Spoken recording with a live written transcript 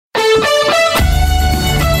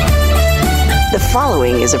The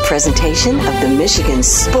following is a presentation of the Michigan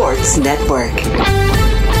Sports Network.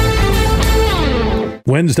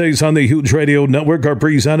 Wednesdays on the Huge Radio Network are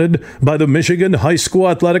presented by the Michigan High School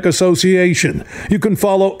Athletic Association. You can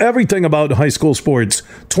follow everything about high school sports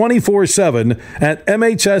 24/7 at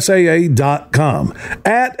MHSAA.com,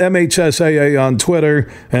 at MHSAA on Twitter,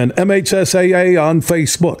 and MHSAA on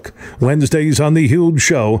Facebook. Wednesdays on the Huge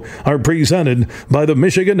Show are presented by the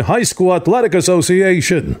Michigan High School Athletic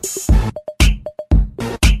Association.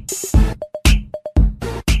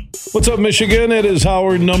 What's up, Michigan? It is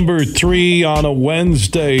hour number 3 on a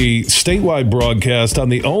Wednesday statewide broadcast on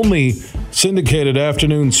the only syndicated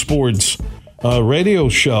afternoon sports radio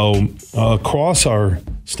show across our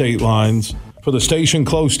state lines. For the station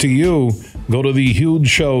close to you, go to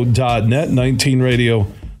thehugeshow.net, 19 radio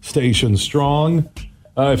station strong.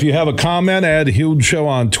 If you have a comment, add Huge Show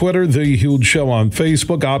on Twitter, The Huge Show on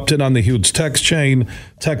Facebook. Opt in on the Huge text chain.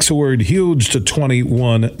 Text the word HUGE to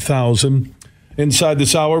 21,000. Inside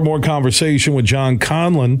this hour, more conversation with John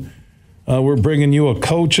Conlon. We're bringing you a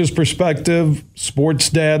coach's perspective, sports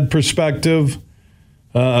dad perspective,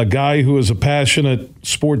 a guy who is a passionate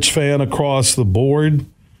sports fan across the board,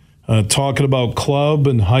 talking about club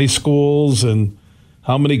and high schools and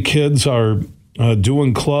how many kids are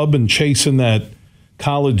doing club and chasing that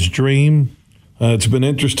college dream. It's been an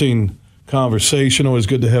interesting conversation. Always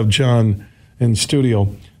good to have John in studio.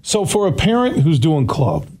 So for a parent who's doing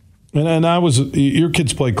club, and your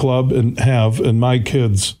kids play club and my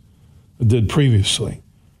kids did previously.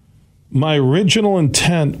 My original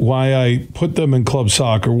intent why I put them in club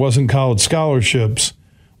soccer wasn't college scholarships,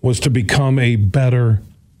 was to become a better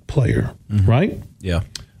player, right? Yeah.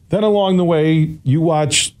 Then along the way, you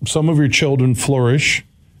watch some of your children flourish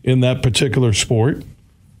in that particular sport.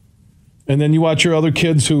 And then you watch your other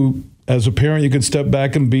kids who, as a parent, you can step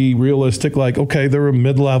back and be realistic, like, okay, they're a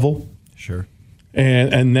mid-level. Sure.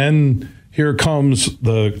 And then here comes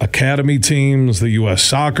the academy teams, the U.S.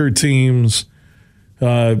 soccer teams.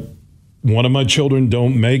 One of my children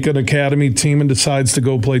don't make an academy team and decides to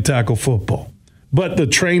go play tackle football. But the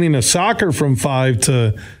training of soccer from 5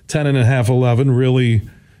 to 10 and a half, 11 really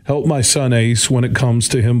helped my son Ace when it comes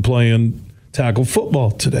to him playing tackle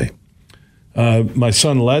football today. My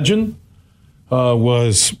son Legend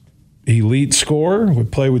was elite scorer,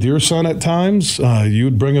 would play with your son at times.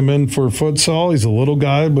 You'd bring him in for futsal. He's a little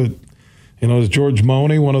guy, but, as George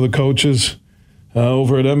Money, one of the coaches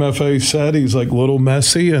over at MFA said, he's like little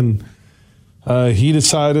Messi. And he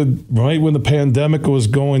decided right when the pandemic was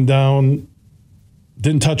going down,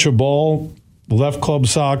 didn't touch a ball, left club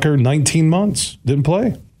soccer, 19 months, didn't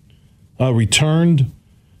play. Returned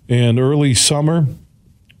in early summer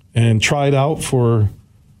and tried out for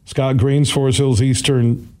Scott Green's Forest Hills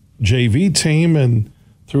Eastern JV team, and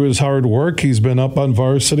through his hard work, he's been up on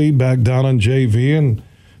varsity, back down on JV, and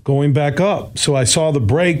going back up. So I saw the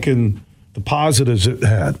break and the positives it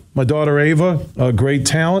had. My daughter Ava, a great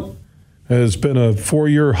talent, has been a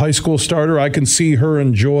 4-year high school starter. I can see her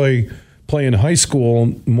enjoy playing high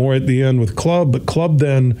school more at the end with club, but club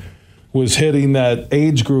then was hitting that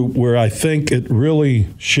age group where I think it really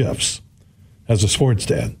shifts as a sports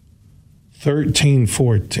dad. 13,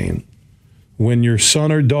 14. When your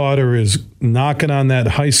son or daughter is knocking on that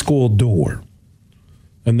high school door,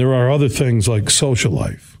 and there are other things like social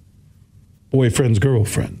life, boyfriends,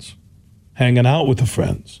 girlfriends, hanging out with the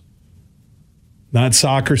friends, not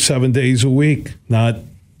soccer 7 days a week, not,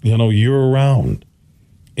 year-round,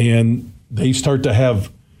 and they start to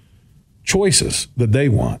have choices that they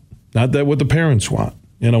want, not that what the parents want.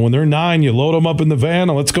 When they're 9, you load them up in the van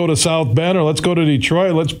and let's go to South Bend or let's go to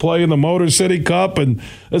Detroit. Let's play in the Motor City Cup. And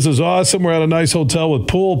this is awesome. We're at a nice hotel with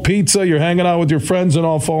pool, pizza. You're hanging out with your friends and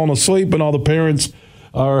all falling asleep. And all the parents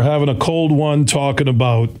are having a cold one talking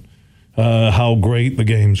about how great the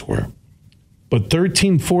games were. But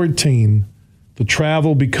 13, 14, the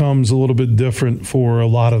travel becomes a little bit different for a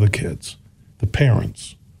lot of the kids, the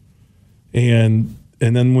parents. And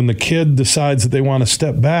then when the kid decides that they want to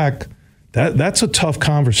step back, that's a tough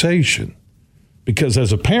conversation, because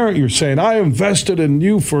as a parent, you're saying, I invested in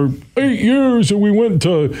you for 8 years and we went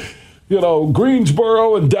to,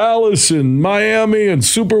 Greensboro and Dallas and Miami and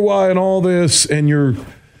Super Y and all this. And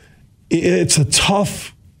it's a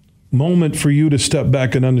tough moment for you to step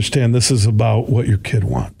back and understand this is about what your kid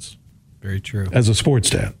wants. Very true. As a sports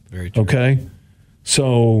dad. Very true. Okay?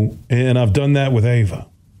 So, and I've done that with Ava.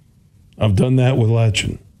 I've done that with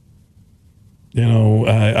Legend.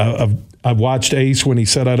 I've watched Ace when he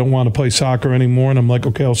said, I don't want to play soccer anymore. And I'm like,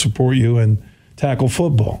 okay, I'll support you and tackle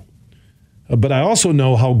football. But I also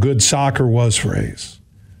know how good soccer was for Ace,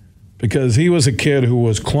 because he was a kid who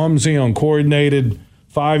was clumsy, uncoordinated,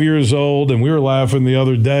 5 years old, and we were laughing the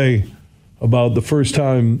other day about the first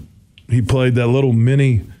time he played that little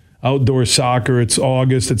mini outdoor soccer. It's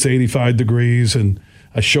August, it's 85 degrees, and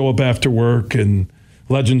I show up after work, and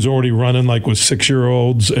Legend's already running like with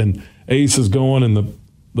 6-year-olds, and Ace is going, and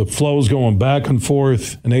the flow's going back and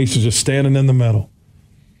forth, and Ace is just standing in the middle.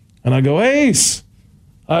 And I go, Ace,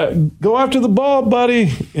 go after the ball,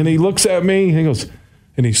 buddy. And he looks at me, and he goes,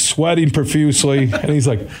 and he's sweating profusely, and he's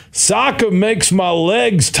like, soccer makes my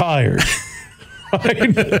legs tired.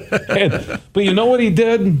 Right? But you know what he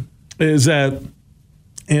did is that,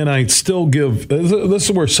 and I still give, this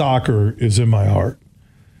is where soccer is in my heart.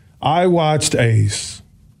 I watched Ace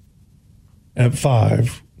at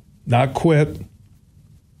 5, not quit,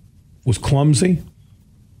 was clumsy,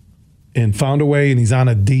 and found a way, and he's on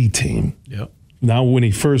a D team. Yep. Now when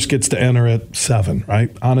he first gets to enter at 7,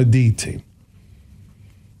 right, on a D team.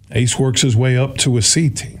 Ace works his way up to a C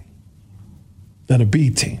team, then a B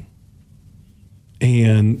team,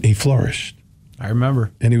 and he flourished. I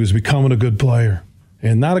remember. And he was becoming a good player.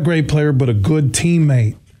 And not a great player, but a good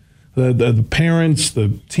teammate. The parents,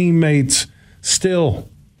 the teammates, still,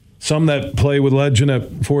 some that play with Legend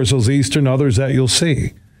at Forest Hills Eastern, others that you'll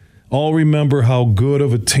see, all remember how good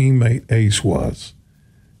of a teammate Ace was.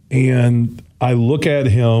 And I look at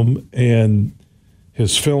him and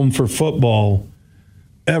his film for football,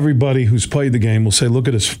 everybody who's played the game will say, look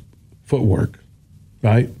at his footwork,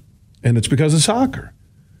 right? And it's because of soccer.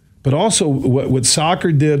 But also what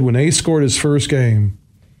soccer did when Ace scored his first game,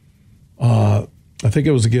 I think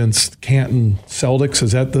it was against Canton Celtics.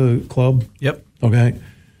 Is that the club? Yep. Okay.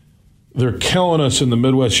 They're killing us in the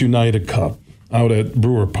Midwest United Cup out at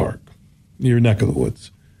Brewer Park, your neck of the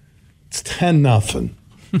woods. It's 10-0,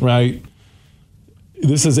 right?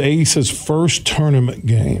 This is Ace's first tournament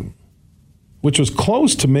game, which was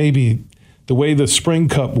close to maybe the way the Spring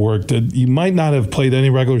Cup worked. That you might not have played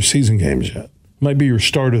any regular season games yet. It might be your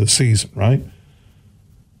start of the season, right?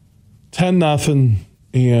 10-0,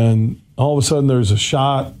 and all of a sudden there's a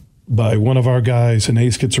shot by one of our guys, and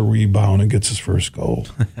Ace gets a rebound and gets his first goal.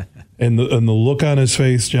 and the look on his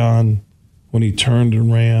face, John, when he turned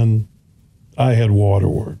and ran, I had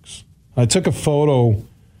waterworks. I took a photo,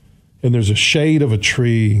 and there's a shade of a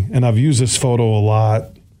tree, and I've used this photo a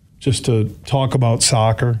lot just to talk about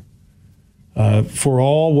soccer. For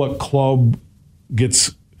all what club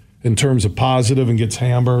gets in terms of positive and gets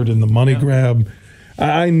hammered and the money grab,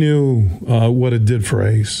 I knew what it did for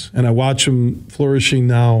Ace. And I watch him flourishing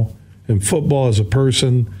now in football as a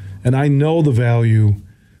person, and I know the value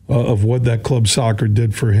of what that club soccer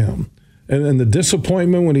did for him. And the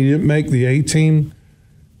disappointment when he didn't make the A team,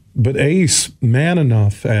 but Ace, man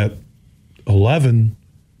enough at 11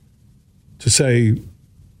 to say,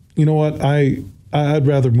 you know what, I'd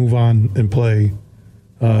rather move on and play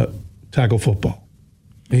tackle football.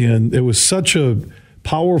 And it was such a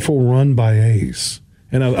powerful run by Ace.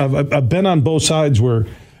 And I've been on both sides where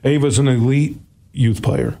Ava's an elite youth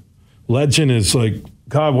player. Legend is like,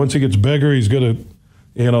 God, once he gets bigger, he's going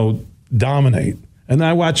to, dominate. And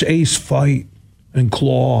I watch Ace fight and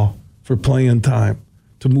claw for playing time,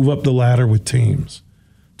 to move up the ladder with teams,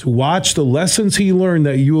 to watch the lessons he learned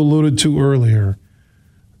that you alluded to earlier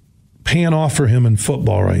pan off for him in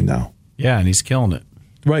football right now. Yeah, and he's killing it.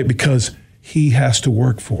 Right, because he has to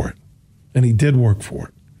work for it. And he did work for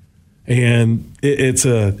it. And it's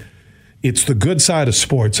the good side of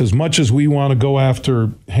sports. As much as we want to go after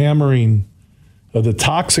hammering the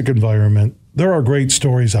toxic environment, there are great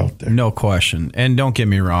stories out there. No question. And don't get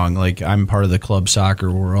me wrong, like, I'm part of the club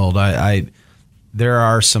soccer world. There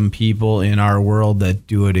are some people in our world that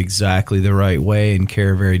do it exactly the right way and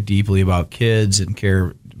care very deeply about kids and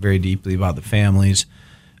care very deeply about the families.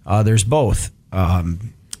 There's both.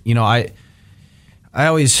 I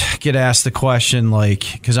always get asked the question, like,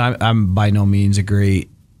 because I'm by no means a great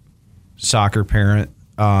soccer parent.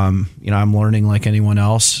 I'm learning like anyone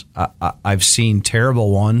else. I've seen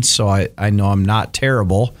terrible ones, so I know I'm not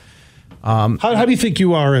terrible. How do you think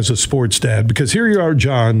you are as a sports dad? Because here you are,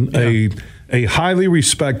 John, a highly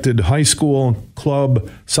respected high school club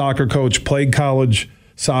soccer coach, played college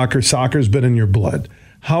soccer. Soccer's been in your blood.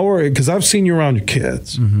 Because I've seen you around your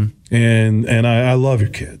kids, and I love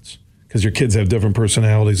your kids. Because your kids have different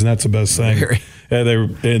personalities, and that's the best thing.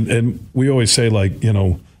 And we always say, like,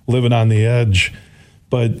 living on the edge.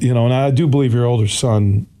 But, and I do believe your older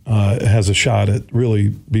son has a shot at really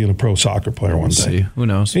being a pro soccer player one day. See. Who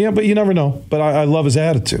knows? Yeah, but you never know. But I love his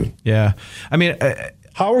attitude. Yeah. I mean,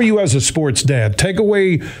 how are you as a sports dad? Take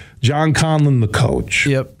away John Conlon, the coach.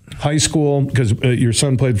 Yep. High school, because your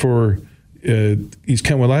son played for East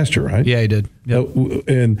Kentwood last year, right? Yeah, he did. Yep.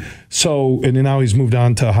 And then now he's moved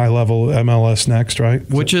on to high level MLS next, right?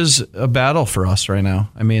 Which is a battle for us right now.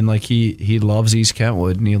 I mean, like he loves East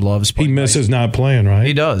Kentwood and he loves playing. He misses not playing, right?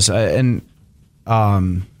 He does. And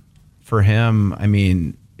for him, I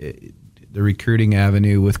mean, the recruiting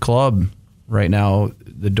avenue with club right now,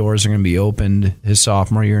 the doors are going to be opened his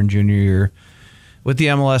sophomore year and junior year with the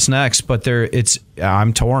MLS next. But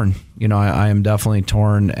I'm torn. You know, I am definitely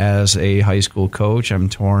torn as a high school coach. I'm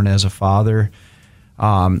torn as a father.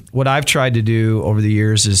 What I've tried to do over the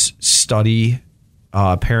years is study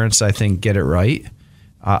parents. I think get it right.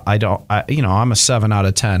 I'm a 7 out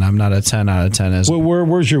of 10. I'm not a 10 out of 10.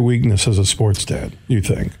 Where's your weakness as a sports dad, you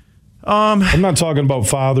think? I'm not talking about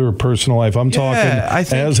father or personal life. I'm talking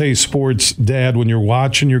as a sports dad when you're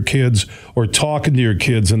watching your kids or talking to your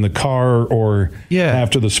kids in the car or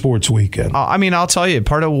after the sports weekend. I mean, I'll tell you,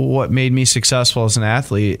 part of what made me successful as an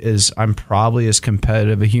athlete is I'm probably as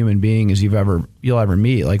competitive a human being as you'll ever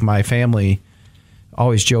meet. Like my family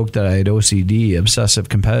always joked that I had OCD, obsessive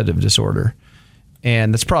competitive disorder.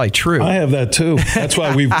 And that's probably true. I have that too. That's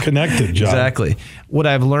why we've connected, John. Exactly. What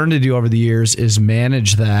I've learned to do over the years is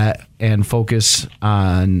manage that and focus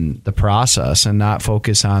on the process and not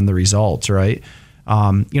focus on the results, right?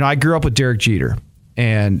 I grew up with Derek Jeter,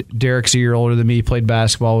 and Derek's a year older than me, played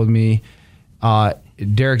basketball with me.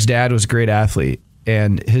 Derek's dad was a great athlete,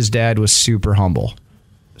 and his dad was super humble.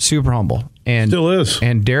 And still is.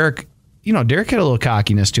 And Derek had a little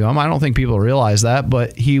cockiness to him. I don't think people realize that,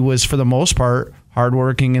 but he was, for the most part,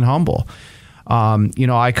 hardworking and humble.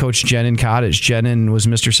 I coached Jenin Cottage. Jenin was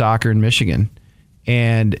Mr. Soccer in Michigan.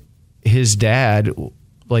 And his dad,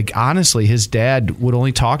 his dad would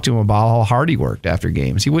only talk to him about how hard he worked after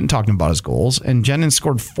games. He wouldn't talk to him about his goals. And Jenin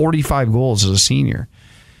scored 45 goals as a senior.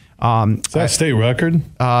 Is that a state record?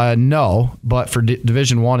 No, but for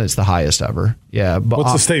Division I, it's the highest ever. Yeah. But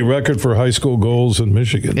what's the state record for high school goals in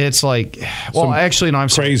Michigan? It's I'm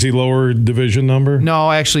crazy lower division number.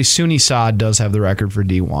 No, actually, SUNY Sod does have the record for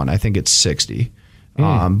D1. I think it's 60.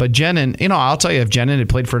 But Jenin, I'll tell you, if Jenin had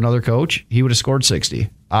played for another coach, he would have scored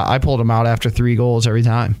 60. I pulled him out after 3 goals every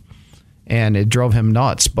time, and it drove him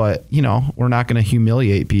nuts. But we're not going to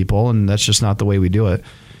humiliate people, and that's just not the way we do it.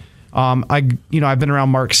 I've been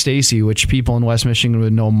around Mark Stacy, which people in West Michigan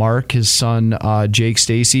would know Mark. His son, Jake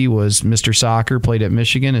Stacy, was Mr. Soccer, played at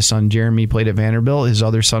Michigan. His son, Jeremy, played at Vanderbilt. His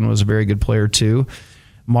other son was a very good player, too.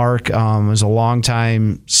 Mark was a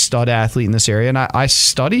longtime stud athlete in this area, and I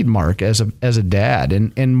studied Mark as a dad.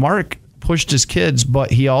 And Mark pushed his kids, but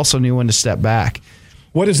he also knew when to step back.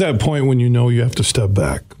 What is that point when you know you have to step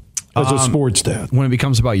back as a sports dad? When it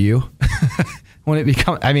becomes about you. When it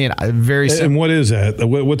becomes, very simple. And what is that?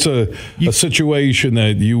 What's a situation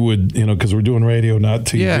that you would, because we're doing radio, not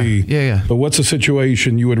TV. Yeah. But what's a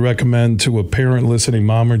situation you would recommend to a parent listening,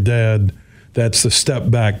 mom or dad, that's the step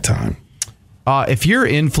back time? If you're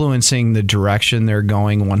influencing the direction they're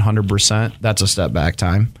going 100%, that's a step back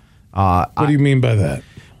time. What do you mean by that?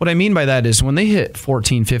 What I mean by that is when they hit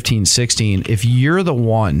 14, 15, 16, if you're the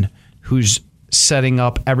one who's setting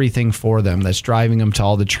up everything for them, that's driving them to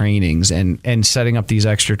all the trainings and setting up these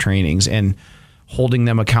extra trainings and holding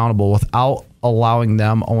them accountable without allowing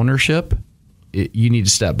them ownership, you need to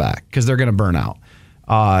step back because they're going to burn out.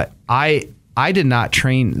 I did not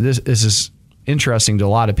train, this is interesting to a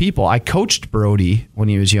lot of people. I coached Brody when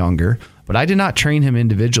he was younger, but I did not train him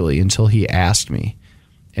individually until he asked me.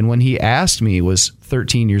 And when he asked me, was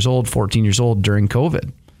 13 years old, 14 years old during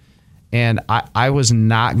COVID. And I was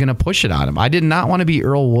not going to push it on him. I did not want to be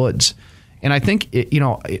Earl Woods. And I think,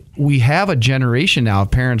 we have a generation now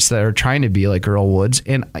of parents that are trying to be like Earl Woods.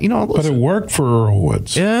 And, but it worked for Earl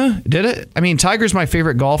Woods. Yeah, did it? I mean, Tiger's my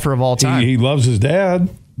favorite golfer of all time. He loves his dad.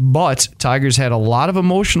 But Tiger's had a lot of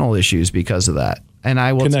emotional issues because of that. And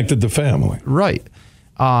I will connected to family. Right.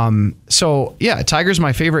 Tiger's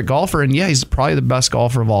my favorite golfer. And, he's probably the best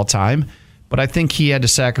golfer of all time. But I think he had to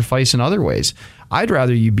sacrifice in other ways. I'd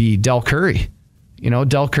rather you be Del Curry.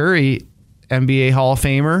 Del Curry, NBA Hall of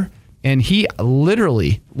Famer, and he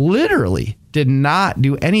literally did not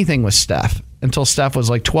do anything with Steph until Steph was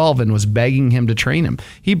like 12 and was begging him to train him.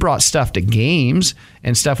 He brought Steph to games,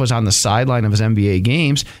 and Steph was on the sideline of his NBA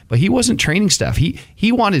games, but he wasn't training Steph.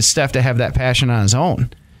 He wanted Steph to have that passion on his own.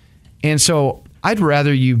 And so I'd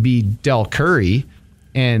rather you be Del Curry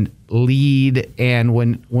and lead, and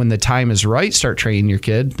when the time is right, start training your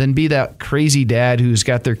kid, than be that crazy dad who's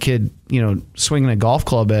got their kid, swinging a golf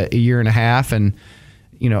club at a year and a half and,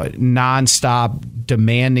 nonstop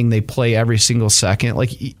demanding they play every single second.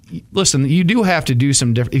 Like, listen, you do have to do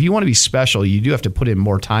some different. If you want to be special, you do have to put in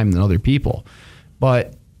more time than other people.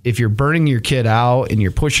 But if you're burning your kid out and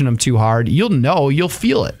you're pushing them too hard, you'll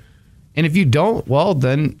feel it. And if you don't, well,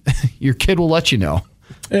 then your kid will let you know.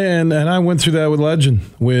 And I went through that with Legend.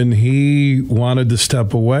 When he wanted to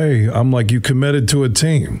step away, I'm like, you committed to a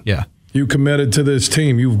team. Yeah. You committed to this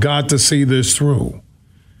team. You've got to see this through.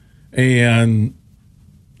 And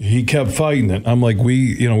he kept fighting it. I'm like,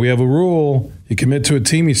 we have a rule. You commit to a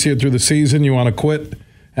team, you see it through the season, you want to quit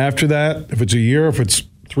after that. If it's a year, if it's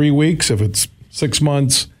 3 weeks, if it's 6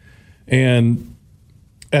 months. And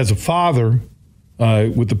as a father,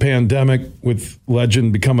 with the pandemic, with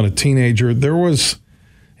Legend becoming a teenager,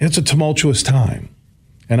 it's a tumultuous time.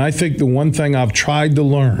 And I think the one thing I've tried to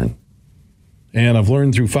learn, and I've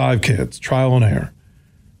learned through 5 kids, trial and error,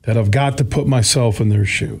 that I've got to put myself in their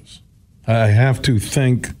shoes. I have to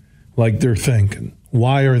think like they're thinking.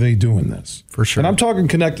 Why are they doing this? For sure. And I'm talking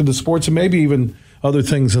connected to sports and maybe even other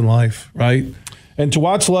things in life, right? And to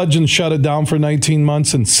watch Legend shut it down for 19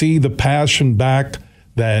 months and see the passion back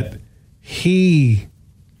that he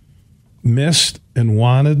missed and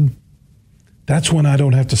wanted, that's when I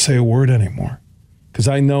don't have to say a word anymore. Because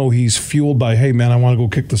I know he's fueled by, hey, man, I want to go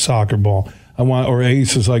kick the soccer ball. Or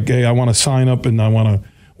Ace is like, hey, I want to sign up and I want to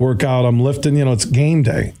work out. I'm lifting. It's game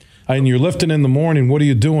day. And you're lifting in the morning. What are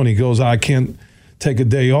you doing? He goes, I can't take a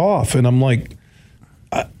day off. And I'm like,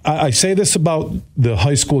 I say this about the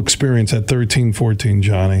high school experience at 13, 14,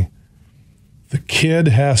 Johnny. The kid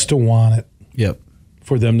has to want it. Yep.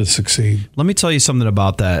 For them to succeed. Let me tell you something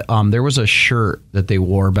about that. There was a shirt that they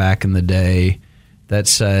wore back in the day that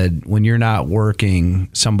said, when you're not working,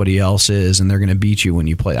 somebody else is, and they're going to beat you when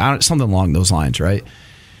you play. Something along those lines, right?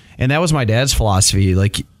 And that was my dad's philosophy.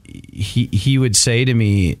 Like, he would say to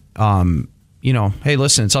me, hey,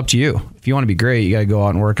 listen, it's up to you. If you want to be great, you got to go out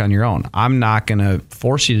and work on your own. I'm not going to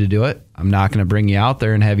force you to do it. I'm not going to bring you out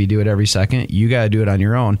there and have you do it every second. You got to do it on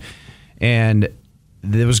your own. And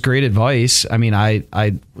it was great advice. I mean,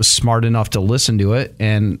 I was smart enough to listen to it,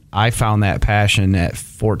 and I found that passion at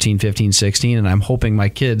 14, 15, 16, and I'm hoping my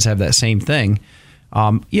kids have that same thing.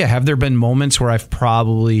 Have there been moments where I've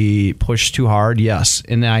probably pushed too hard? Yes.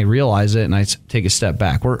 And then I realize it and I take a step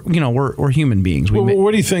back. We're human beings.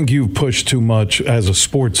 What do you think you've pushed too much as a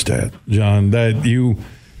sports dad, John,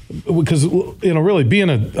 because really being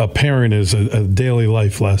a parent is a daily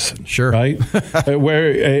life lesson. Sure. Right? Where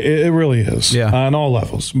it really is. Yeah. On all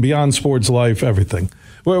levels, beyond sports life, everything.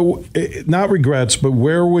 Well, not regrets, but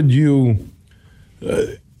where would you,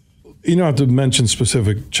 you don't have to mention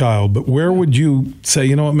specific child, but where would you say,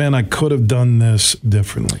 you know what, man, I could have done this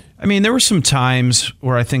differently? I mean, there were some times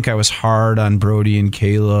where I think I was hard on Brody and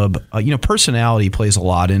Caleb. Personality plays a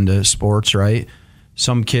lot into sports, right?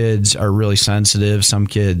 Some kids are really sensitive. Some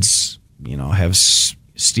kids, have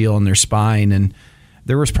steel in their spine. And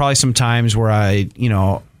there was probably some times where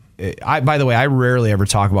by the way, I rarely ever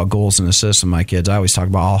talk about goals and assists with my kids. I always talk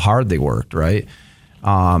about how hard they worked, right?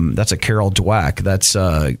 That's a Carol Dweck. That's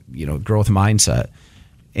growth mindset.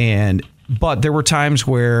 But there were times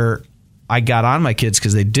where I got on my kids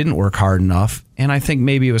because they didn't work hard enough, and I think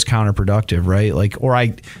maybe it was counterproductive,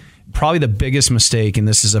 right? Probably the biggest mistake, and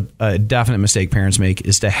this is a definite mistake parents make,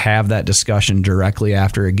 is to have that discussion directly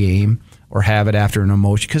after a game or have it after an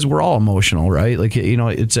emotion, because we're all emotional, right?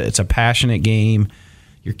 It's a passionate game.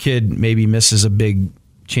 Your kid maybe misses a big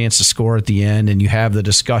chance to score at the end, and you have the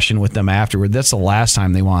discussion with them afterward. That's the last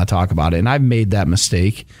time they want to talk about it, and I've made that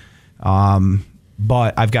mistake,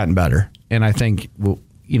 but I've gotten better. And I think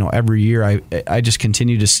every year I just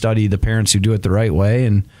continue to study the parents who do it the right way,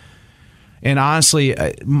 and honestly,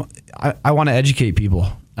 I want to educate people.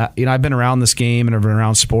 I've been around this game and I've been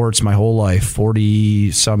around sports my whole life,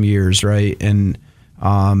 40 some years, right? And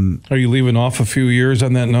are you leaving off a few years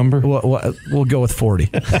on that number? We'll go with 40.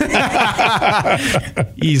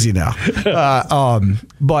 Easy now.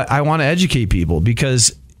 But I want to educate people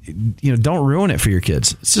because, don't ruin it for your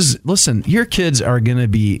kids. Listen, your kids are going to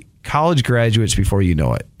be college graduates before you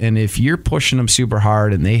know it. And if you're pushing them super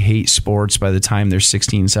hard and they hate sports by the time they're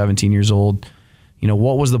 16, 17 years old,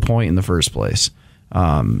 what was the point in the first place?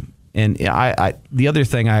 And the other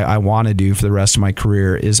thing I want to do for the rest of my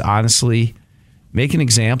career is honestly make an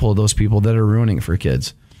example of those people that are ruining it for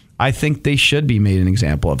kids. I think they should be made an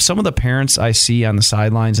example of. Some of the parents I see on the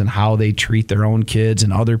sidelines and how they treat their own kids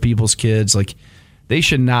and other people's kids, they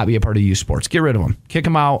should not be a part of youth sports. Get rid of them. Kick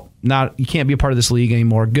them out. You can't be a part of this league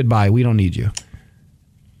anymore. Goodbye. We don't need you.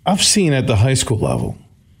 I've seen at the high school level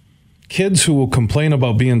kids who will complain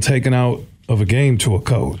about being taken out of a game to a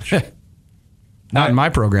coach. Not in my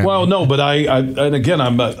program. Well, no, but and again,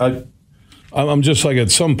 I'm just like,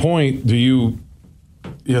 at some point, do you,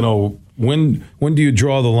 when do you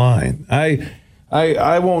draw the line?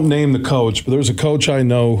 I won't name the coach, but there's a coach I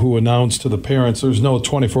know who announced to the parents there's no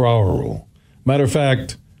 24-hour rule. Matter of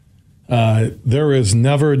fact, there is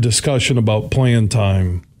never a discussion about playing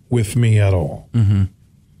time with me at all. Mm-hmm.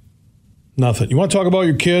 Nothing. You want to talk about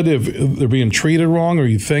your kid if they're being treated wrong, or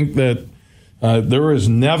you think that there is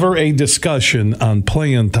never a discussion on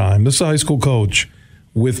playing time. This is a high school coach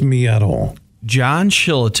with me at all. John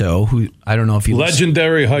Shillito, who I don't know if you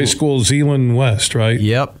legendary high school Zeeland West, right?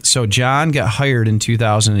 Yep. So John got hired in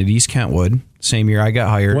 2000 at East Kentwood. Same year I got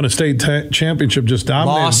hired. Won a state championship, just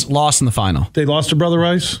dominated. Lost in the final. They lost to Brother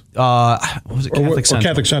Rice? What was it? Catholic Central.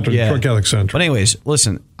 Catholic Central. Yeah. Catholic Central. But anyways,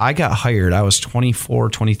 listen, I got hired. I was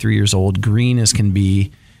 24, 23 years old, green as can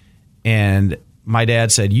be. And my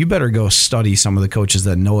dad said, you better go study some of the coaches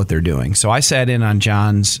that know what they're doing. So I sat in on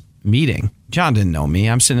John's meeting. John didn't know me.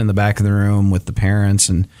 I'm sitting in the back of the room with the parents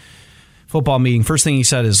and football meeting. First thing he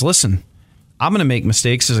said is, listen, I'm going to make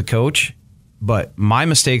mistakes as a coach, but my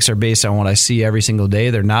mistakes are based on what I see every single day.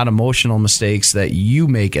 They're not emotional mistakes that you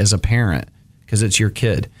make as a parent because it's your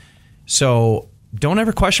kid. So don't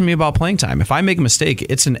ever question me about playing time. If I make a mistake,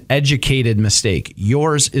 it's an educated mistake.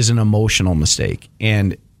 Yours is an emotional mistake.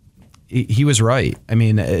 And he was right. I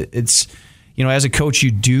mean, it's, as a coach,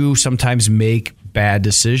 you do sometimes make bad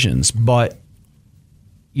decisions, but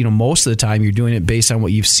most of the time you're doing it based on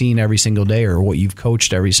what you've seen every single day or what you've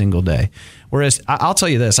coached every single day. Whereas I'll tell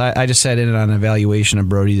you this, I just sat in on an evaluation of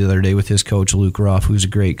Brody the other day with his coach, Luke Ruff, who's a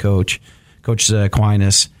great coach, Coach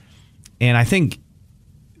Aquinas. And I think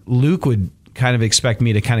Luke would kind of expect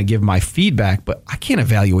me to kind of give my feedback, but I can't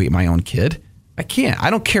evaluate my own kid. I can't. I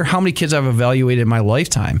don't care how many kids I've evaluated in my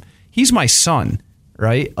lifetime. He's my son,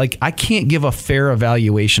 right? Like, I can't give a fair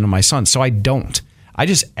evaluation of my son, so I don't. I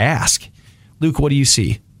just ask. Luke, what do you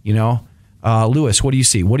see? Lewis, what do you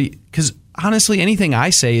see? Because honestly, anything I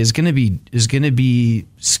say is going to be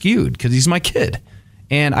skewed because he's my kid,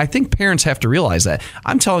 and I think parents have to realize that.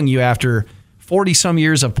 I'm telling you, after 40 some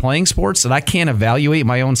years of playing sports, that I can't evaluate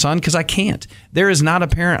my own son because I can't. There is not a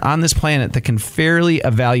parent on this planet that can fairly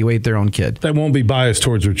evaluate their own kid. That won't be biased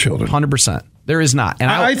towards their children. 100%. There is not.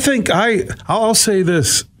 And I think I'll say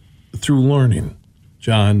this through learning,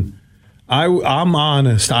 John. I'm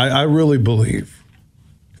honest. I really believe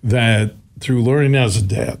that through learning as a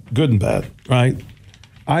dad, good and bad, right?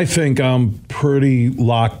 I think I'm pretty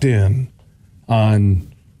locked in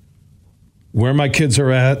on where my kids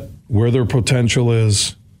are at, where their potential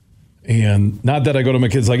is. And not that I go to my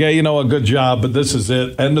kids like, hey, a good job, but this is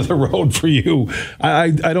it. End of the road for you.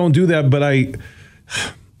 I don't do that, but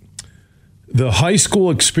the high school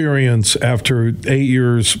experience after 8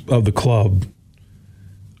 years of the club,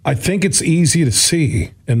 I think it's easy to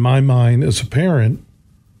see, in my mind as a parent,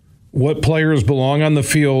 what players belong on the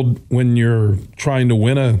field when you're trying to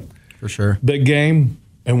win a big game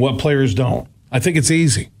and what players don't. I think it's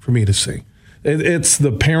easy for me to see. It's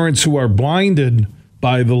the parents who are blinded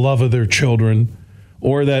by the love of their children,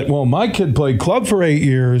 or that, well, my kid played club for 8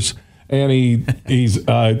 years and he's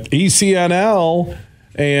ECNL,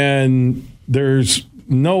 and there's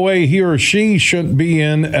no way he or she shouldn't be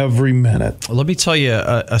in every minute. Let me tell you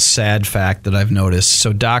a sad fact that I've noticed.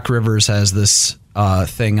 So Doc Rivers has this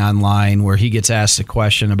thing online where he gets asked a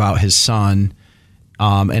question about his son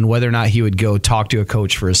and whether or not he would go talk to a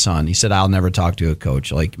coach for his son. He said, I'll never talk to a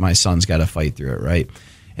coach. Like, my son's got to fight through it, right?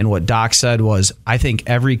 And what Doc said was, I think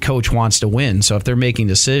every coach wants to win. So if they're making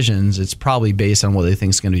decisions, it's probably based on what they think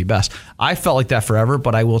is going to be best. I felt like that forever,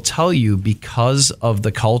 but I will tell you, because of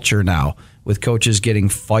the culture now, with coaches getting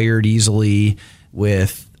fired easily,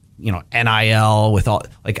 with NIL, with all,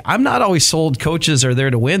 like, I'm not always sold coaches are there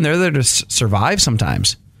to win. They're there to survive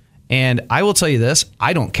sometimes. And I will tell you this,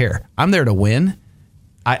 I don't care. I'm there to win.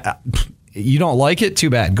 You don't like it? Too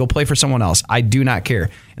bad. Go play for someone else. I do not care.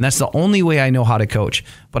 And that's the only way I know how to coach.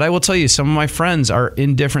 But I will tell you, some of my friends are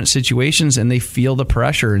in different situations and they feel the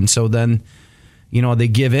pressure. And so then, they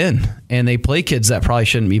give in and they play kids that probably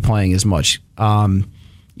shouldn't be playing as much.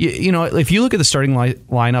 If you look at the starting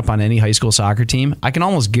lineup on any high school soccer team, I can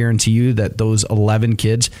almost guarantee you that those 11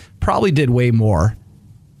 kids probably did way more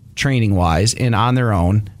training-wise and on their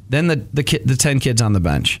own than the 10 kids on the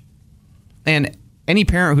bench. And any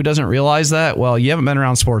parent who doesn't realize that, well, you haven't been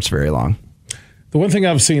around sports very long. The one thing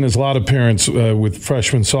I've seen is a lot of parents with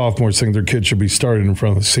freshmen, sophomores think their kids should be started in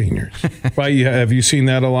front of the seniors. Right? Have you seen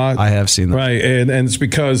that a lot? I have seen that. Right, and it's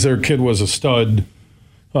because their kid was a stud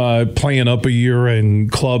playing up a year in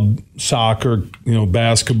club soccer,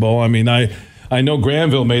 basketball. I mean, I know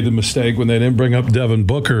Granville made the mistake when they didn't bring up Devin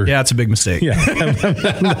Booker. Yeah, it's a big mistake. Yeah,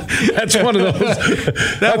 that's one of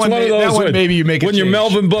those. That one maybe you make a when change. you're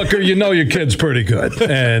Melvin Booker, you know your kid's pretty good,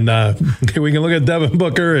 and we can look at Devin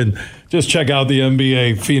Booker and just check out the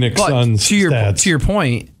NBA Phoenix Suns stats. To your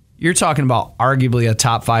point, you're talking about arguably a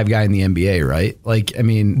top 5 guy in the NBA, right? Like, I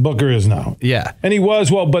mean, Booker is now. Yeah, and he was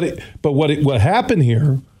but what happened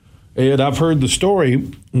here, and I've heard the story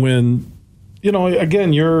when.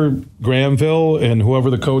 Again, you're Granville and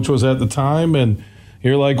whoever the coach was at the time, and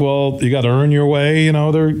you're like, well, you got to earn your way.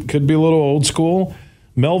 There could be a little old school.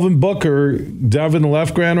 Melvin Booker, Devin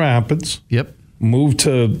left Grand Rapids. Yep. Moved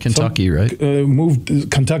to Kentucky, right? Moved to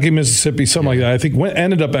Kentucky, Mississippi, something like that. I think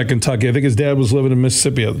ended up at Kentucky. I think his dad was living in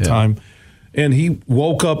Mississippi at the time. And he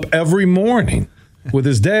woke up every morning with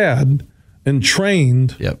his dad and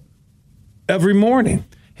trained every morning.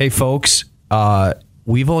 Hey, folks,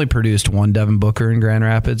 we've only produced one Devin Booker in Grand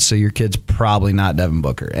Rapids, so your kid's probably not Devin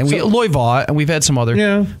Booker. And Loy Vaught, and we've had some other.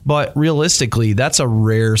 Yeah. But realistically, that's a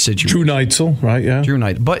rare situation. Drew Neitzel, right? Yeah. Drew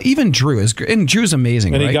Neitzel. But even Drew is great. And Drew's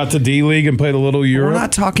amazing, and right? he got to D-League and played a little Europe. We're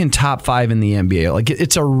not talking top 5 in the NBA. Like,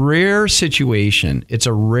 it's a rare situation. It's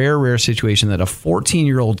a rare situation that a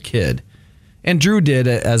 14-year-old kid, and Drew did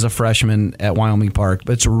it as a freshman at Wyoming Park,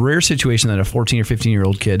 but it's a rare situation that a 14 or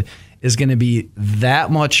 15-year-old kid is going to be that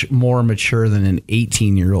much more mature than an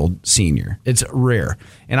 18-year-old senior. It's rare.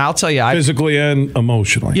 And I'll tell you, physically and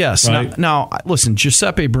emotionally. Yes. Right? Now, listen,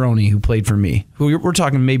 Giuseppe Broni, who played for me, who we're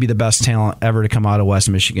talking maybe the best talent ever to come out of West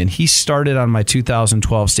Michigan. He started on my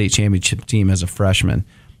 2012 state championship team as a freshman.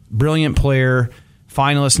 Brilliant player,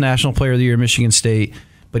 finalist National Player of the Year at Michigan State.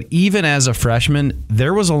 But even as a freshman,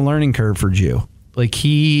 there was a learning curve for Jew. Like,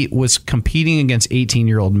 he was competing against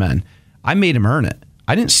 18-year-old men. I made him earn it.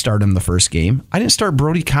 I didn't start him the first game. I didn't start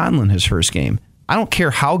Brody Conlon his first game. I don't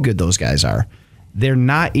care how good those guys are. They're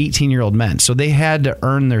not 18-year-old men. So they had to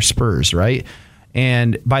earn their spurs, right?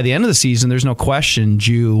 And by the end of the season, there's no question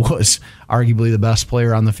Jew was arguably the best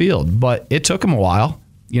player on the field. But it took him a while.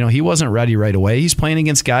 He wasn't ready right away. He's playing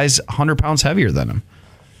against guys 100 pounds heavier than him.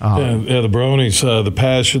 The Bronies, the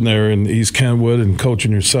passion there in East Kentwood and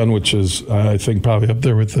coaching your son, which is, I think, probably up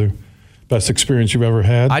there with the best experience you've ever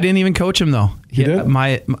had. I didn't even coach him, though. He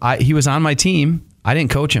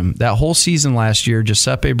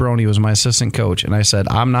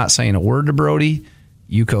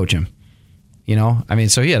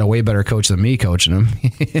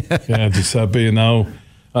Yeah, Giuseppe, and now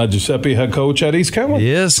Giuseppe head coach at East Kentwood.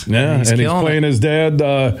 He is. Yeah, and he's playing his dad,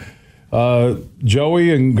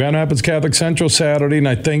 Joey, in Grand Rapids Catholic Central Saturday, and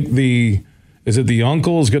I think the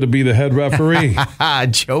uncle is going to be the head referee?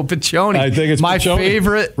 Joe Piccioni. I think it's my Piccioni.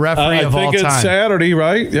 Favorite referee of all time. I think it's Saturday,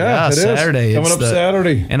 right? Yeah, it Saturday. Is. Coming up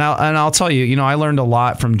Saturday. And I'll tell you, I learned a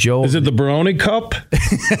lot from Joe. Is it the Baroni Cup?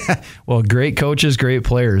 Well, great coaches, great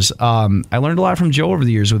players. I learned a lot from Joe over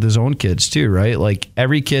the years with his own kids too, right? Like,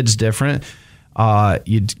 every kid's different.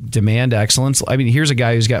 You demand excellence. I mean, here's a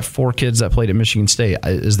guy who's got 4 kids that played at Michigan State.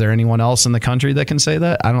 Is there anyone else in the country that can say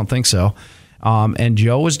that? I don't think so. And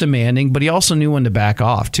Joe was demanding, but he also knew when to back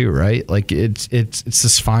off too, right? Like, it's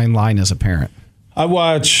this fine line as a parent. I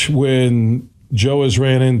watch when Joe has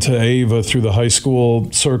ran into Ava through the high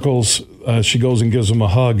school circles. She goes and gives him a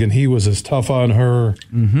hug, and he was as tough on her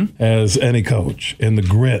as any coach, and the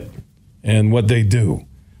grit and what they do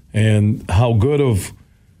and how good of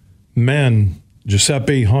men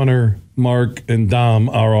Giuseppe, Hunter, Mark, and Dom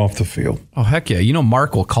are off the field. Oh, heck yeah.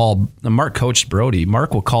 Mark coached Brody.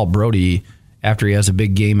 Mark will call Brody after he has a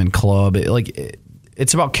big game in club.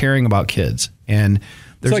 It's about caring about kids. And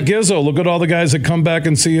it's like Izzo. Look at all the guys that come back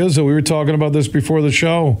and see Izzo. We were talking about this before the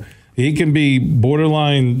show. He can be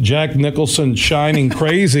borderline Jack Nicholson shining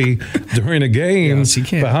crazy during a game. Yes, he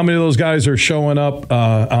can. But how many of those guys are showing up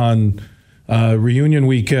on reunion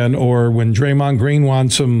weekend or when Draymond Green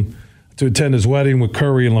wants him to attend his wedding with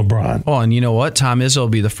Curry and LeBron? Oh, and you know what? Tom Izzo will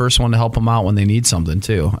be the first one to help them out when they need something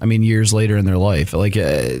too. I mean, years later in their life. Like,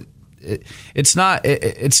 it's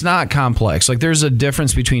not complex. Like, there's a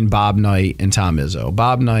difference between Bob Knight and Tom Izzo.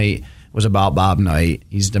 Bob Knight was about Bob Knight.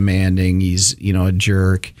 He's demanding. He's, a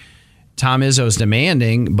jerk. Tom Izzo's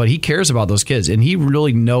demanding, but he cares about those kids, and he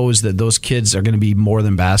really knows that those kids are going to be more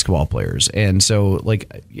than basketball players. And so,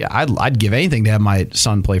 I'd give anything to have my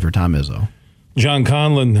son play for Tom Izzo. John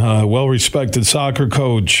Conlon, well-respected soccer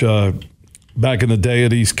coach, back in the day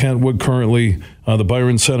at East Kentwood, currently the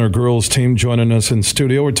Byron Center girls team, joining us in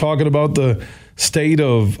studio. We're talking about the state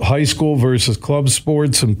of high school versus club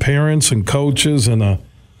sports and parents and coaches and a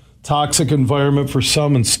toxic environment for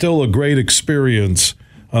some and still a great experience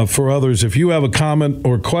for others. If you have a comment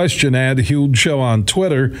or question, add Huge Show on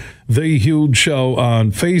Twitter, The Huge Show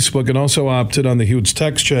on Facebook, and also opt in on the Huge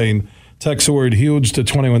text chain. Text the word HUGE to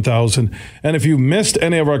 21,000. And if you missed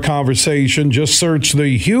any of our conversation, just search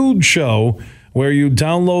The Huge Show where you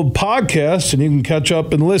download podcasts and you can catch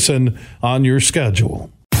up and listen on your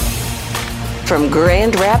schedule. From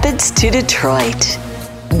Grand Rapids to Detroit,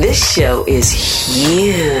 this show is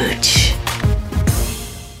huge.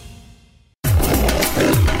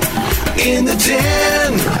 In the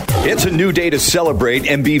Den. It's a new day to celebrate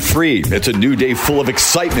and be free. It's a new day full of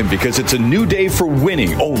excitement because it's a new day for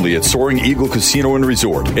winning only at Soaring Eagle Casino and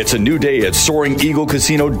Resort. It's a new day at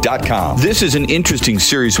SoaringEagleCasino.com. This is an interesting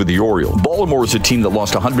series with the Orioles. Baltimore is a team that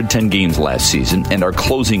lost 110 games last season and are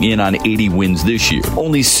closing in on 80 wins this year.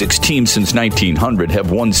 Only 6 teams since 1900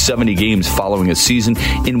 have won 70 games following a season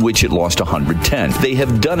in which it lost 110. They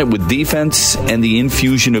have done it with defense and the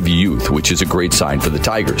infusion of youth, which is a great sign for the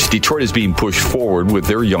Tigers. Detroit is being pushed forward with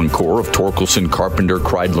their young core of Torkelson, Carpenter,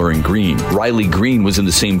 Kreidler, and Green. Riley Green was in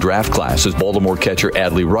the same draft class as Baltimore catcher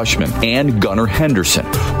Adley Rutschman and Gunnar Henderson.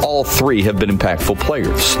 All 3 have been impactful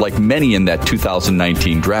players, like many in that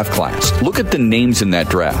 2019 draft class. Look at the names in that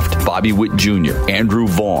draft: Bobby Witt Jr., Andrew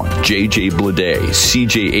Vaughn, J.J. Bleday,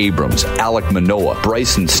 C.J. Abrams, Alek Manoah,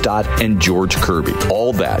 Bryson Stott, and George Kirby.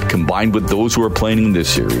 All that, combined with those who are playing in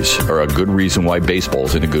this series, are a good reason why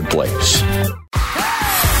baseball's in a good place.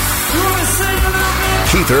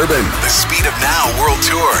 Keith Urban, the Speed of Now World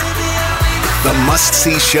Tour. The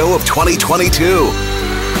must-see show of 2022.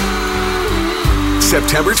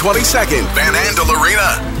 September 22nd, Van Andel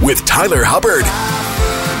Arena with Tyler Hubbard.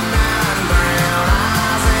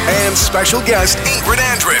 And special guest Ingrid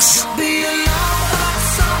Andress.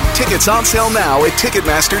 Tickets on sale now at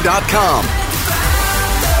Ticketmaster.com.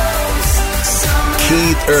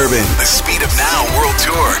 Keith Urban, the Speed of Now World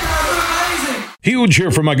Tour. Huge here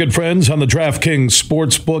for my good friends on the DraftKings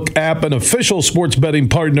Sportsbook app, an official sports betting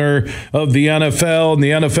partner of the NFL. And the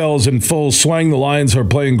NFL is in full swing. The Lions are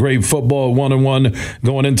playing great football, 1-1,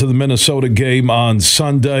 going into the Minnesota game on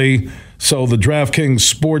Sunday. So the DraftKings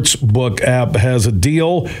Sportsbook app has a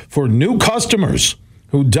deal for new customers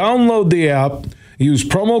who download the app. Use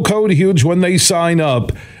promo code HUGE when they sign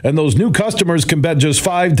up, and those new customers can bet just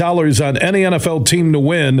 $5 on any NFL team to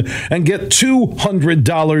win and get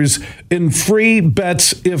 $200 in free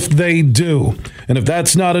bets if they do. And if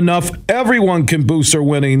that's not enough, everyone can boost their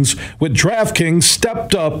winnings with DraftKings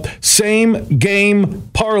stepped-up same-game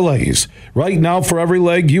parlays. Right now, for every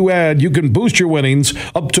leg you add, you can boost your winnings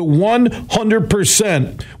up to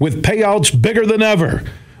 100% with payouts bigger than ever.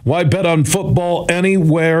 Why bet on football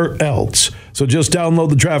anywhere else? So just download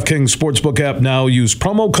the DraftKings Sportsbook app now. Use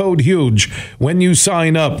promo code HUGE when you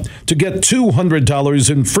sign up to get $200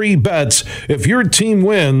 in free bets if your team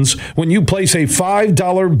wins when you place a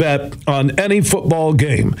 $5 bet on any football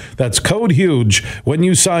game. That's code HUGE when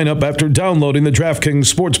you sign up after downloading the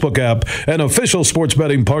DraftKings Sportsbook app, an official sports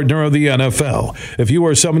betting partner of the NFL. If you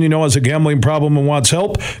or someone you know has a gambling problem and wants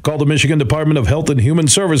help, call the Michigan Department of Health and Human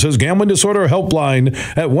Services Gambling Disorder Helpline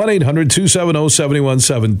at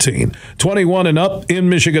 1-800-270-7117. 21 and up in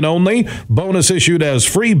Michigan only. Bonus issued as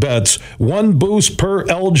free bets. 1 boost per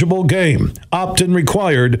eligible game. Opt-in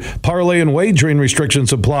required. Parlay and wagering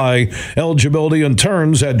restrictions apply. Eligibility and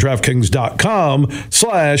terms at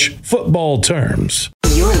DraftKings.com/football terms.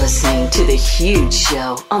 You're listening to The Huge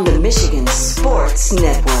Show on the Michigan Sports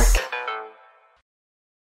Network.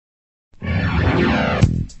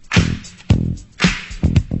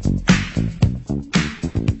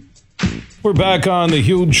 We're back on the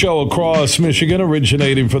Huge Show across Michigan,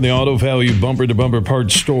 originating from the Auto Value Bumper to Bumper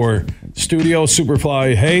Parts Store studio.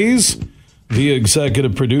 Superfly Hayes, the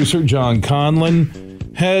executive producer, John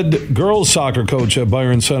Conlon, head girls soccer coach at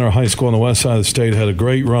Byron Center High School on the west side of the state, had a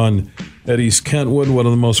great run at East Kentwood, one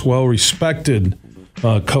of the most well-respected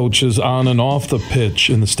coaches on and off the pitch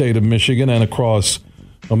in the state of Michigan and across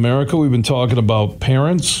America. We've been talking about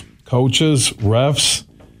parents, coaches, refs,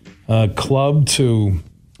 club to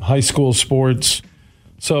high school sports.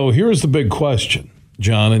 So here's the big question,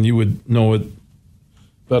 John, and you would know it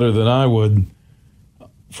better than I would.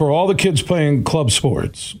 For all the kids playing club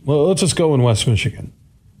sports, well, let's just go in West Michigan.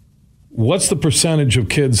 What's the percentage of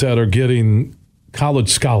kids that are getting college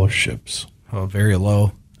scholarships? Oh, very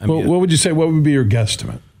low. What would you say? What would be your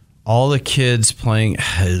guesstimate? All the kids playing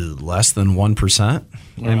less than 1%.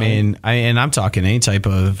 I mean, and I'm talking any type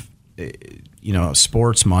of,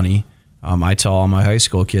 sports money. I tell all my high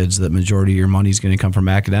school kids that majority of your money is going to come from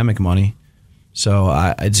academic money.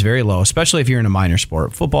 So it's very low, especially if you're in a minor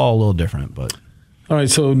sport. Football, a little different, but. All right,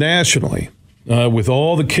 so nationally, with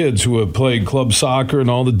all the kids who have played club soccer and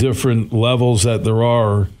all the different levels that there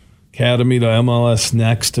are, academy to MLS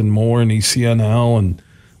Next and more, and ECNL and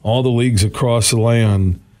all the leagues across the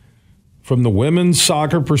land, from the women's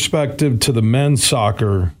soccer perspective to the men's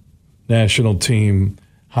soccer national team,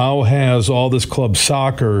 how has all this club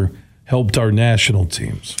soccer helped our national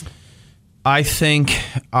teams? I think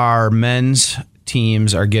our men's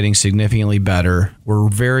teams are getting significantly better. We're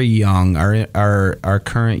very young. Our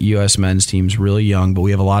current U.S. men's team's really young, but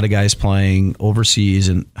we have a lot of guys playing overseas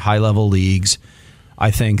in high-level leagues. I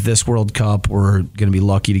think this World Cup, we're going to be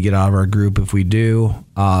lucky to get out of our group if we do,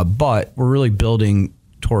 but we're really building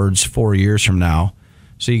towards 4 years from now.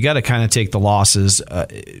 So you got to kind of take the losses.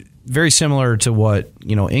 Very similar to what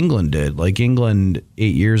England did. Like England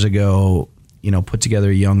 8 years ago, put together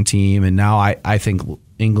a young team, and now I think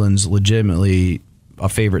England's legitimately a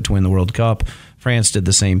favorite to win the World Cup. France did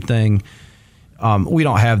the same thing. We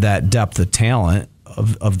don't have that depth of talent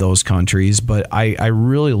of those countries, but I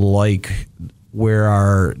really like where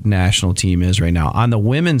our national team is right now. On the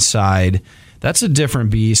women's side, that's a different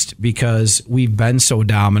beast because we've been so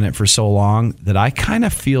dominant for so long that I kind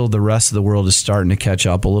of feel the rest of the world is starting to catch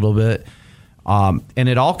up a little bit. And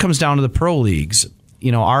it all comes down to the pro leagues.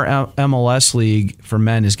 Our MLS league for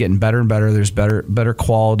men is getting better and better. There's better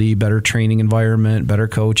quality, better training environment, better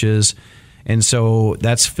coaches. And so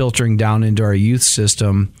that's filtering down into our youth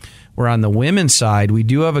system. Where on the women's side, we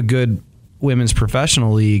do have a good women's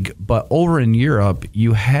professional league, but over in Europe,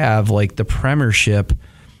 you have like the Premiership.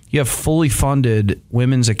 You have fully funded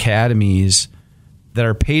women's academies that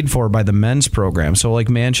are paid for by the men's program. So like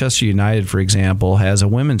Manchester United, for example, has a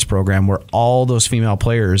women's program where all those female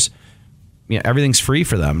players, everything's free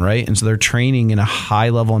for them, right? And so they're training in a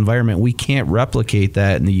high-level environment. We can't replicate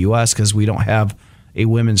that in the U.S. because we don't have a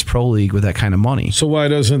women's pro league with that kind of money. So why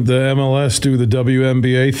doesn't the MLS do the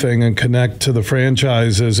WNBA thing and connect to the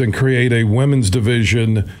franchises and create a women's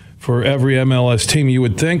division for every MLS team? You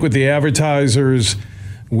would think with the advertisers,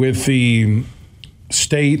 with the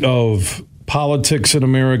state of politics in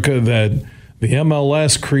America, that the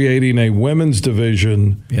MLS creating a women's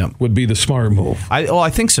division would be the smart move. I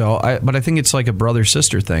think so. But I think it's like a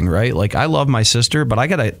brother-sister thing, right? Like I love my sister, but I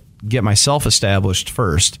got to get myself established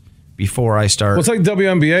first before I start. Well, it's like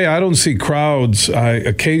WNBA. I don't see crowds.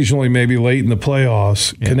 Occasionally, maybe late in the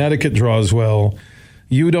playoffs. Yeah. Connecticut draws well.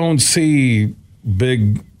 You don't see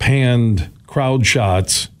big panned crowd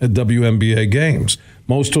shots at WNBA games.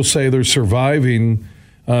 Most will say they're surviving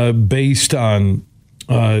based on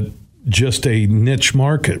just a niche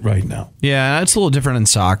market right now. Yeah, it's a little different in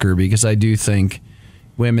soccer because I do think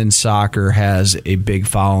women's soccer has a big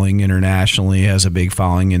following internationally, has a big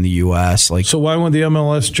following in the U.S. So why won't the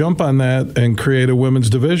MLS jump on that and create a women's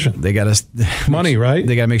division? They got to money, right?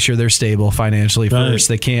 They got to make sure they're stable financially first.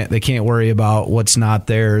 Right. They can't worry about what's not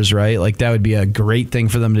theirs, right? Like that would be a great thing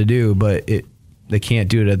for them to do, but they can't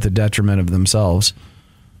do it at the detriment of themselves.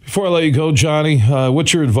 Before I let you go, Johnny,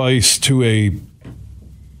 what's your advice to a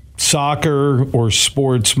soccer or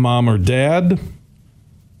sports mom or dad,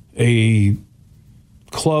 a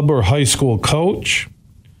club or high school coach,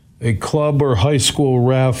 a club or high school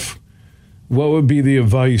ref? What would be the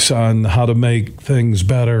advice on how to make things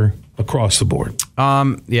better across the board?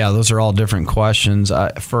 Those are all different questions.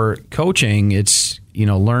 For coaching, it's,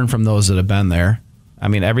 learn from those that have been there. I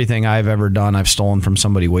mean, everything I've ever done, I've stolen from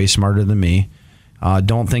somebody way smarter than me.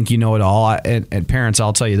 Don't think you know it all. And parents,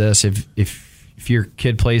 I'll tell you this, if your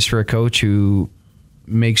kid plays for a coach who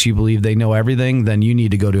makes you believe they know everything, then you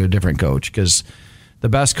need to go to a different coach because the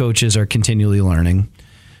best coaches are continually learning.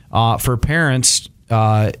 For parents,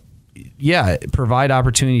 provide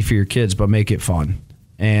opportunity for your kids, but make it fun.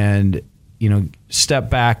 And,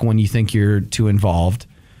 step back when you think you're too involved.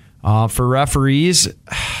 For referees,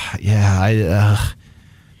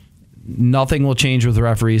 nothing will change with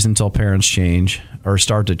referees until parents change or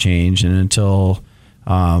start to change and until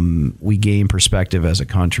we gain perspective as a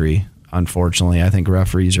country. Unfortunately, I think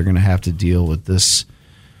referees are going to have to deal with this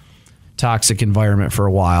toxic environment for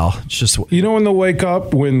a while. It's just when they'll wake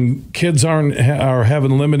up when kids are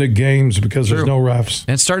having limited games because there's no refs.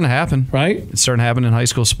 And it's starting to happen, right? It's starting to happen in high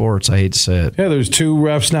school sports. I hate to say it. Yeah, there's 2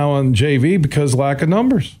 refs now on JV because lack of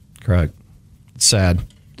numbers. Correct. It's sad.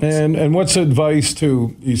 And what's advice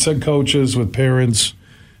to, you said coaches with parents,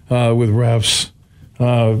 with refs,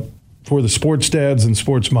 for the sports dads and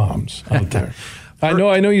sports moms out there? I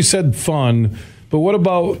know you said fun, but what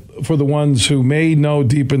about for the ones who may know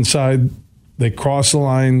deep inside they cross the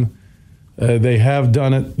line, they have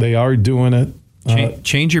done it, they are doing it?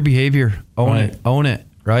 Change your behavior. Own it,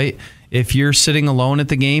 right? If you're sitting alone at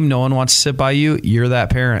the game, no one wants to sit by you, you're that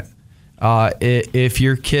parent. If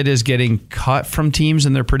your kid is getting cut from teams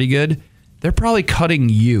and they're pretty good, they're probably cutting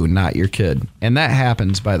you, not your kid. And that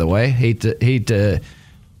happens, by the way. Hate to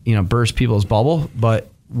burst people's bubble, but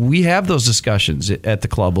we have those discussions at the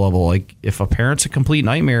club level. Like, if a parent's a complete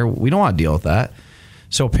nightmare, we don't want to deal with that.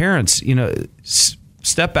 So parents,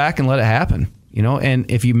 step back and let it happen. And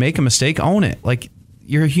if you make a mistake, own it. Like,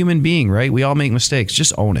 you're a human being, right? We all make mistakes.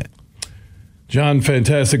 Just own it. John,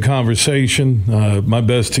 fantastic conversation. My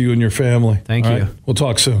best to you and your family. Thank you. Right? We'll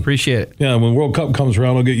talk soon. Appreciate it. Yeah, when World Cup comes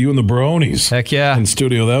around, I'll get you and the Baronis. Heck yeah. In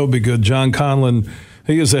studio. That would be good. John Conlon,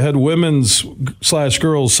 he is the head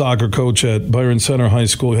women's/girls soccer coach at Byron Center High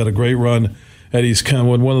School. He had a great run at East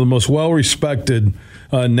Kenwood. One of the most well-respected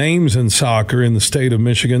names in soccer in the state of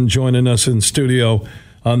Michigan, joining us in studio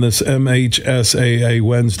on this MHSAA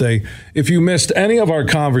Wednesday. If you missed any of our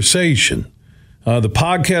conversation, the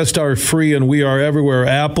podcasts are free, and we are everywhere: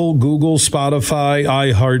 Apple, Google, Spotify,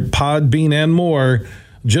 iHeart, Podbean, and more.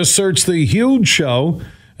 Just search The Huge Show,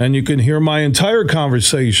 and you can hear my entire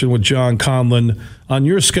conversation with John Conlon on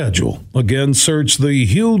your schedule. Again, search The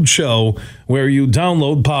Huge Show where you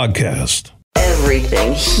download podcast.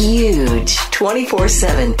 Everything huge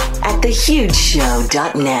 24/7 at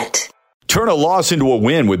thehugeshow.net. Turn a loss into a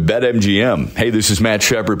win with BetMGM. Hey, this is Matt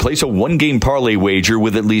Shepard. Place a one-game parlay wager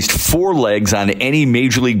with at least 4 legs on any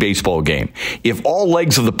Major League Baseball game. If all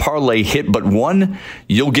legs of the parlay hit but one,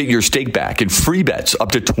 you'll get your stake back and free bets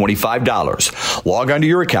up to $25. Log onto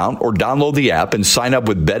your account or download the app and sign up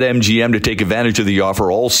with BetMGM to take advantage of the offer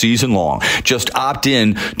all season long. Just opt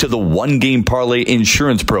in to the one-game parlay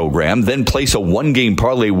insurance program, then place a one-game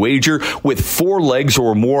parlay wager with 4 legs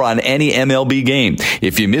or more on any MLB game.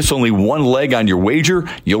 If you miss only one leg on your wager,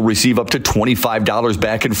 you'll receive up to $25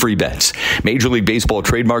 back in free bets. Major League Baseball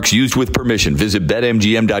trademarks used with permission. Visit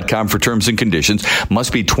BetMGM.com for terms and conditions.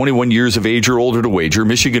 Must be 21 years of age or older to wager.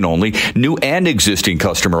 Michigan only. New and existing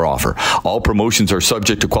customer offer. All promotions are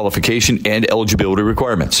subject to qualification and eligibility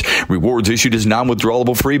requirements. Rewards issued as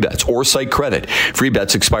non-withdrawable free bets or site credit. Free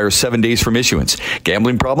bets expire 7 days from issuance.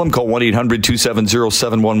 Gambling problem? Call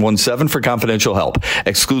 1-800-270-7117 for confidential help.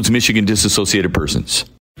 Excludes Michigan disassociated persons.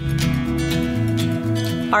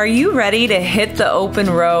 Are you ready to hit the open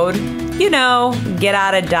road? Get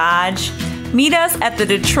out of Dodge. Meet us at the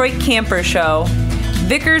Detroit Camper Show.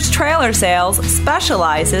 Vickers Trailer Sales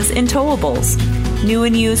specializes in towables, new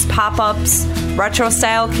and used pop-ups,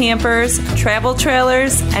 retro-style campers, travel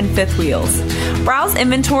trailers, and fifth wheels. Browse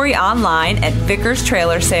inventory online at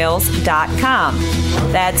vickerstrailersales.com.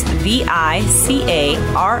 That's VICARS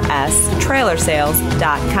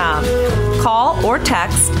trailersales.com. Call or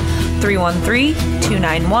text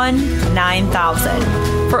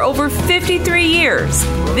 313-291-9000. For over 53 years,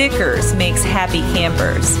 Vickers makes happy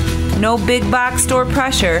campers. No big box store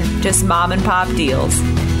pressure, just mom and pop deals.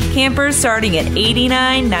 Campers starting at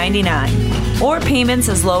 $89.99 or payments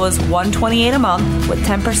as low as $128 a month with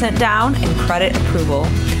 10% down and credit approval.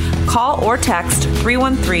 Call or text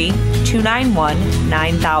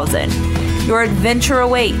 313-291-9000. Your adventure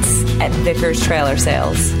awaits at Vickers Trailer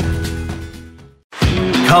Sales.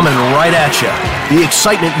 Coming right at you, the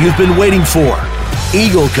excitement you've been waiting for.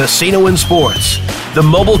 Eagle Casino and Sports, the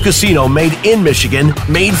mobile casino made in Michigan,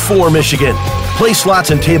 made for Michigan. Play slots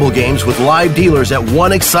and table games with live dealers at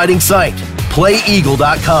one exciting site,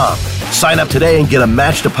 playeagle.com. Sign up today and get a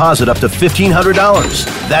match deposit up to $1,500.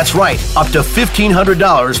 That's right, up to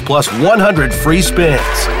 $1,500 plus 100 free spins.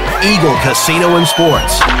 Eagle Casino and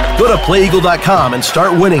Sports. Go to playeagle.com and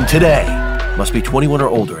start winning today. Must be 21 or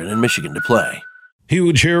older and in Michigan to play.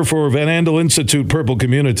 Huge here for Van Andel Institute Purple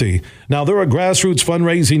Community. Now, they're a grassroots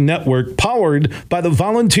fundraising network powered by the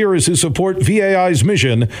volunteers who support VAI's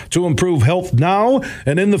mission to improve health now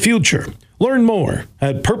and in the future. Learn more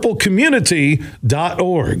at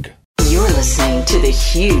purplecommunity.org. You're listening to The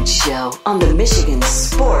Huge Show on the Michigan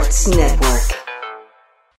Sports Network.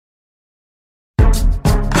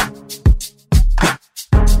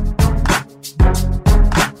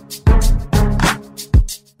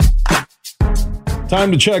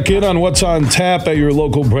 Time to check in on what's on tap at your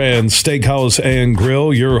local brand, Steakhouse and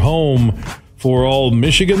Grill, your home for all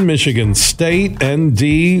Michigan State,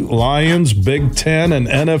 ND, Lions, Big Ten, and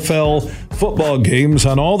NFL football games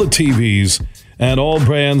on all the TVs and all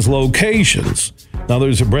brands locations. Now,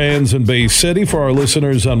 there's a Brands in Bay City for our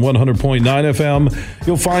listeners on 100.9 FM.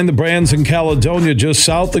 You'll find the Brands in Caledonia just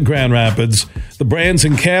south of Grand Rapids, the Brands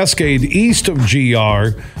in Cascade east of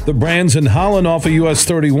GR, the Brands in Holland off of US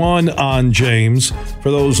 31 on James,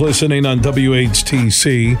 for those listening on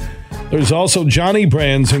WHTC. There's also Johnny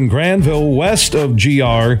Brands in Granville west of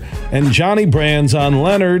GR and Johnny Brands on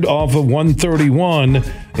Leonard off of 131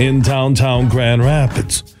 in downtown Grand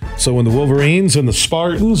Rapids. So when the Wolverines and the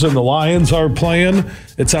Spartans and the Lions are playing,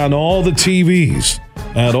 it's on all the TVs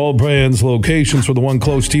at all Brands locations. For the one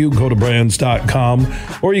close to you, go to brands.com.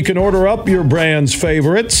 Or you can order up your Brands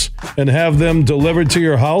favorites and have them delivered to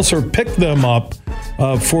your house, or pick them up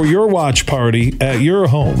for your watch party at your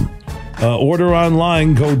home. Order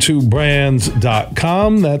online, go to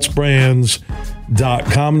brands.com. That's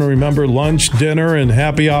brands.com. And remember, lunch, dinner, and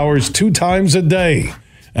happy hours 2 times a day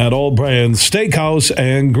at All Brands Steakhouse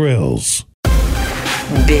and Grills.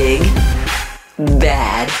 Big,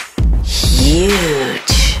 bad, huge.